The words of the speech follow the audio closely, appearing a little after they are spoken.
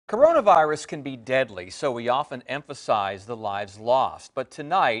Coronavirus can be deadly, so we often emphasize the lives lost. But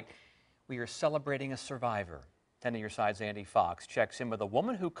tonight, we are celebrating a survivor. 10 on your side's Andy Fox checks in with a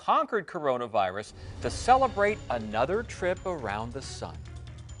woman who conquered coronavirus to celebrate another trip around the sun.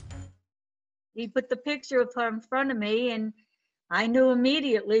 He put the picture of her in front of me, and I knew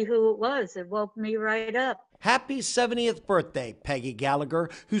immediately who it was. It woke me right up. Happy 70th birthday, Peggy Gallagher,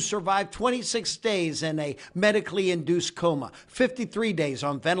 who survived 26 days in a medically induced coma, 53 days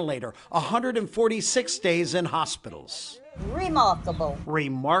on ventilator, 146 days in hospitals. Remarkable.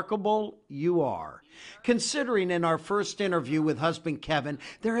 Remarkable you are. Considering in our first interview with husband Kevin,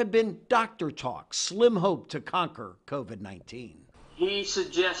 there had been doctor talk, slim hope to conquer COVID-19. He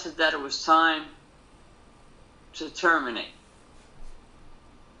suggested that it was time to terminate.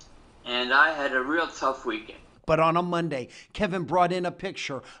 And I had a real tough weekend. But on a Monday, Kevin brought in a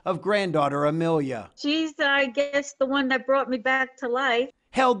picture of granddaughter Amelia. She's, I guess, the one that brought me back to life.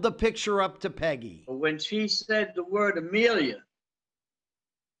 Held the picture up to Peggy. When she said the word Amelia,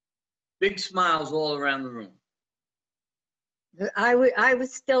 big smiles all around the room. I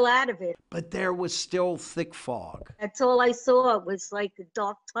was still out of it. But there was still thick fog. That's all I saw. It was like a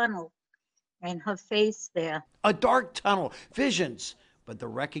dark tunnel and her face there. A dark tunnel, visions. But the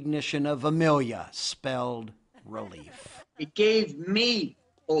recognition of Amelia spelled relief. It gave me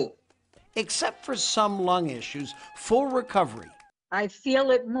hope. Except for some lung issues, full recovery. I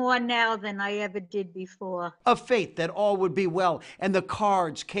feel it more now than I ever did before. A faith that all would be well, and the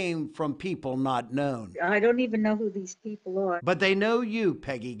cards came from people not known. I don't even know who these people are. But they know you,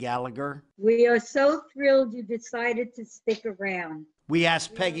 Peggy Gallagher. We are so thrilled you decided to stick around. We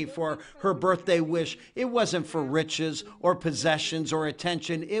asked Peggy for her birthday wish. It wasn't for riches or possessions or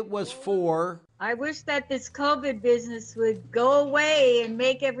attention. It was for... I wish that this COVID business would go away and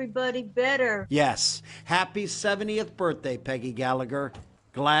make everybody better. Yes. Happy 70th birthday, Peggy Gallagher.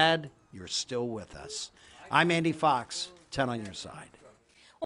 Glad you're still with us. I'm Andy Fox, 10 on your side.